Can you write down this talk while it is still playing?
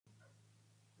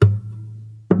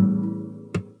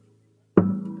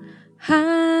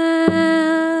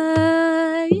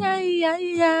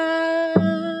yeah.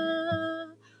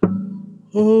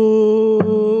 Oh,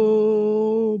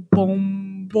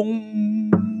 boom,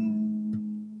 boom.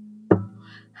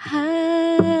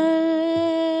 Hi,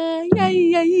 yeah,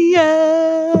 yeah,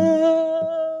 yeah.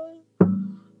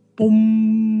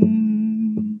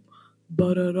 Boom,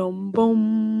 ba-da-dum,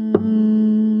 boom.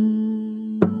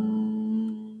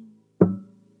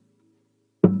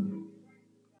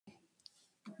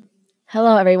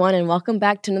 Hello, everyone, and welcome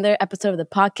back to another episode of the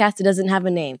podcast that doesn't have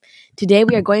a name. Today,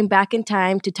 we are going back in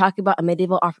time to talk about a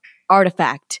medieval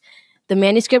artifact, the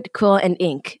manuscript, quill, and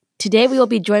ink. Today, we will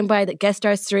be joined by the guest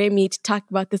star Surya Me to talk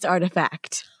about this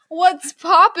artifact. What's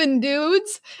poppin',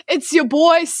 dudes? It's your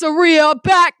boy Surya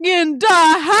back in the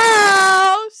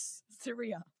house.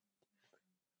 Surya.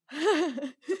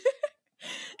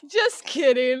 Just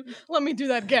kidding. Let me do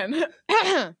that again.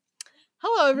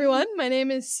 Hello, everyone. My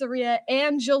name is Surya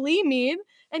Angelie Mead.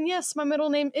 And yes, my middle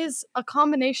name is a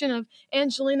combination of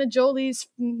Angelina Jolie's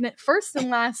first and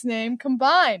last name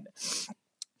combined.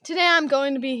 Today, I'm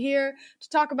going to be here to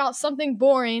talk about something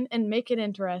boring and make it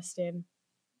interesting.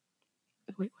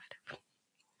 Wait,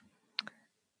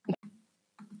 what?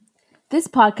 This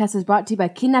podcast is brought to you by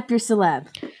Kidnap Your Celeb.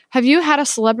 Have you had a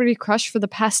celebrity crush for the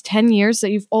past 10 years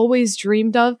that you've always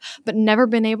dreamed of but never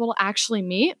been able to actually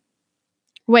meet?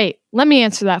 Wait, let me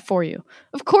answer that for you.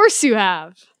 Of course you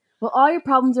have. Well, all your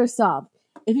problems are solved.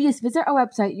 If you just visit our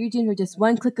website, your dreams are just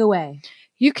one click away.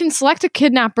 You can select a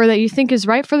kidnapper that you think is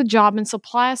right for the job and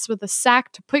supply us with a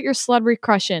sack to put your celebrity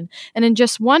crush in. And in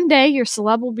just one day, your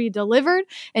celeb will be delivered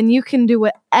and you can do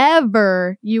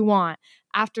whatever you want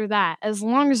after that, as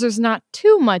long as there's not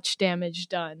too much damage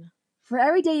done. For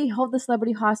every day you hold the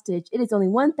celebrity hostage, it is only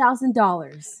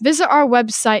 $1,000. Visit our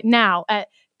website now at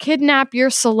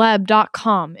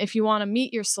kidnapyourceleb.com if you want to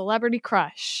meet your celebrity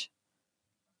crush.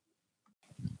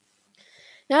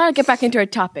 Now to get back into our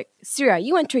topic. Surya,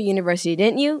 you went to a university,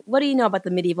 didn't you? What do you know about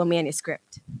the medieval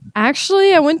manuscript?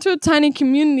 Actually, I went to a tiny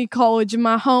community college in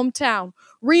my hometown,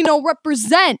 Reno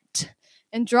represent,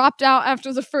 and dropped out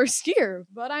after the first year,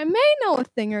 but I may know a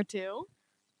thing or two.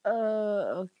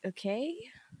 Okay.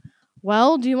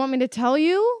 Well, do you want me to tell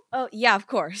you? Oh, yeah, of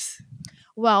course.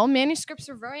 Well, manuscripts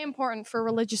are very important for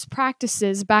religious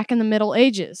practices back in the Middle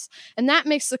Ages, and that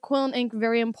makes the quill and ink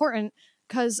very important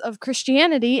because of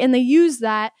Christianity, and they use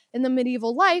that in the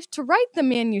medieval life to write the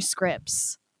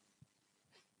manuscripts.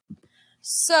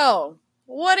 So,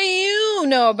 what do you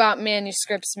know about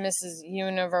manuscripts, Mrs.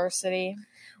 University?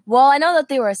 Well, I know that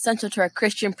they were essential to our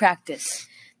Christian practice.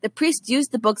 The priests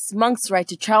used the books monks write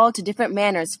to travel to different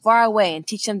manors far away and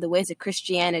teach them the ways of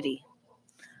Christianity.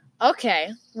 Okay,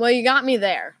 well, you got me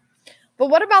there. But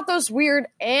what about those weird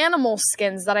animal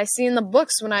skins that I see in the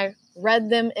books when I read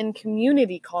them in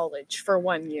community college for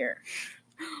 1 year?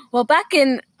 Well, back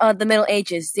in the Middle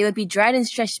Ages, they would be dried and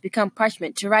stretched to become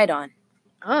parchment to write on.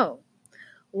 Oh.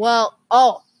 Well,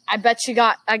 I bet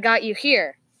I got you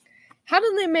here. How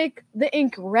do they make the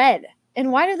ink red?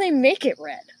 And why do they make it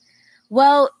red?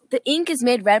 Well, the ink is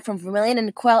made red from vermilion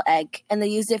and quail egg, and they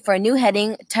use it for a new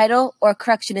heading, title, or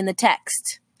correction in the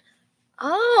text.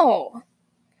 Oh.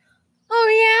 Oh,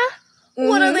 yeah? Mm-hmm.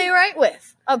 What do they write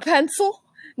with? A pencil?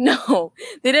 No,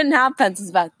 they didn't have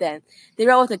pencils back then. They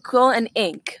wrote with a quill and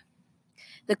ink.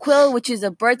 The quill, which is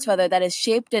a bird's feather that is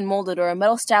shaped and molded, or a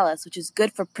metal stylus, which is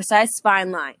good for precise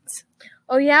fine lines.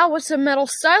 Oh, yeah? What's a metal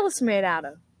stylus made out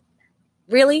of?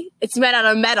 Really? It's made out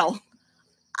of metal.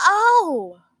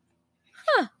 Oh.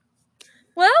 Huh.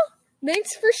 Well,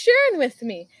 thanks for sharing with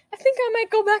me. I think I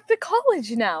might go back to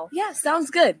college now. Yeah,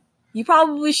 sounds good. You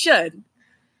probably should.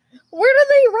 Where do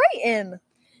they write in?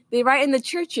 They write in the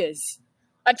churches.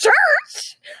 A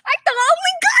church? I thought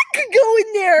only God could go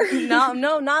in there.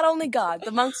 No, not only God.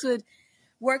 The monks would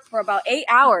work for about 8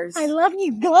 hours. I love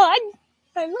you, God.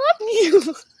 I love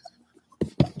you.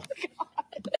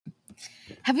 God.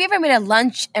 Have you ever made a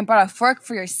lunch and brought a fork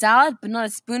for your salad, but not a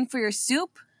spoon for your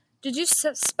soup? Did you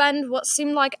spend what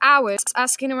seemed like hours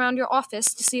asking around your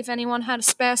office to see if anyone had a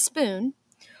spare spoon?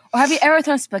 Or have you ever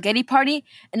thrown a spaghetti party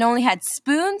and only had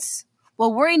spoons?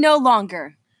 Well, worry no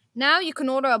longer. Now you can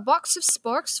order a box of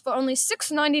sporks for only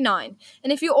 $6.99.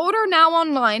 And if you order now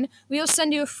online, we will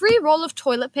send you a free roll of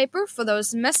toilet paper for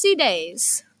those messy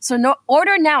days. So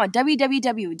order now at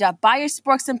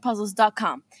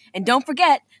www.buyyoursporksandpuzzles.com. And don't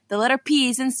forget, the letter P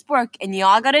is in spork, and you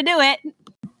all gotta do it.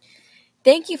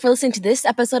 Thank you for listening to this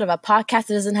episode of a podcast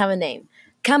that doesn't have a name.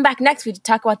 Come back next week to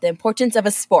talk about the importance of a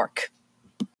spork.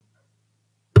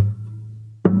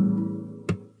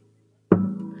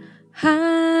 Hi,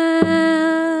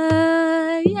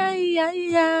 yeah, yeah,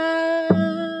 yeah.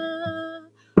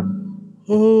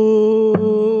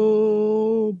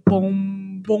 Oh,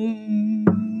 boom, boom.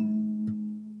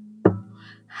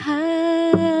 Ha,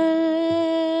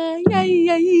 yeah,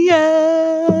 yeah,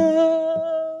 yeah.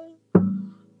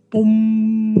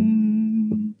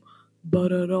 Boom.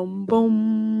 Ba-da-dum,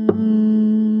 boom.